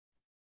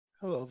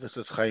Hello, this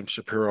is Chaim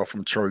Shapiro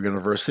from Troy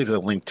University, the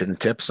LinkedIn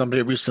tip.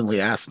 Somebody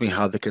recently asked me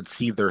how they could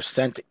see their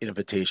sent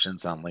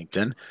invitations on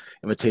LinkedIn,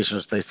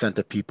 invitations they sent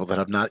to people that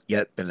have not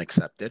yet been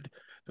accepted.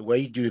 The way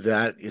you do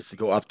that is to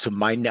go up to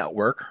My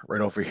Network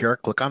right over here,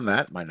 click on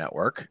that, My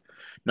Network.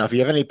 Now, if you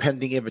have any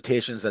pending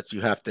invitations that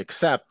you have to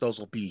accept, those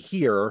will be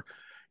here.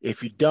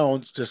 If you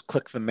don't, just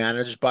click the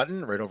Manage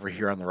button right over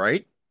here on the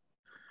right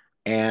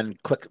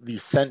and click the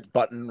sent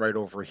button right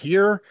over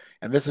here.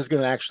 And this is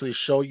going to actually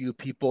show you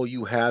people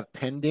you have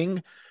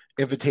pending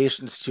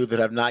invitations to that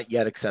have not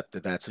yet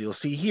accepted that. So you'll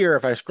see here,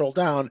 if I scroll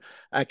down,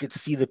 I could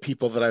see the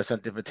people that I've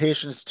sent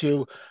invitations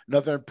to.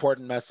 Another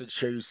important message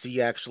here you see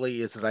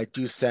actually is that I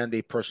do send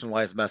a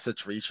personalized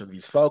message for each of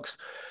these folks.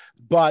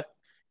 But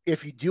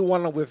if you do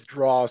want to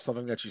withdraw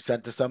something that you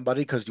sent to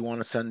somebody because you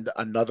want to send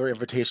another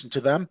invitation to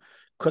them,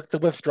 click the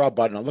withdraw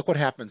button. And look what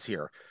happens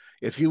here.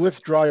 If you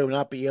withdraw, you'll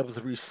not be able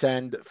to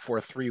resend for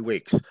 3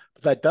 weeks.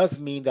 But that does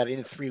mean that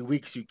in 3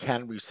 weeks, you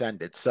can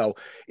resend it. So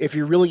if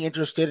you're really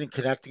interested in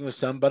connecting with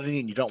somebody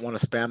and you don't want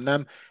to spam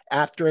them,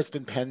 after it's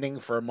been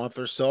pending for a month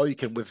or so, you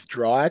can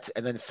withdraw it.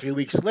 And then 3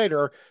 weeks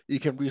later, you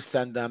can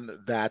resend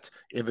them that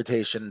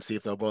invitation and see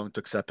if they're willing to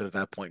accept it at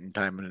that point in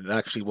time. And it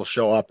actually will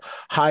show up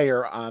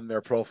higher on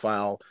their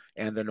profile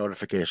and their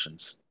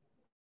notifications.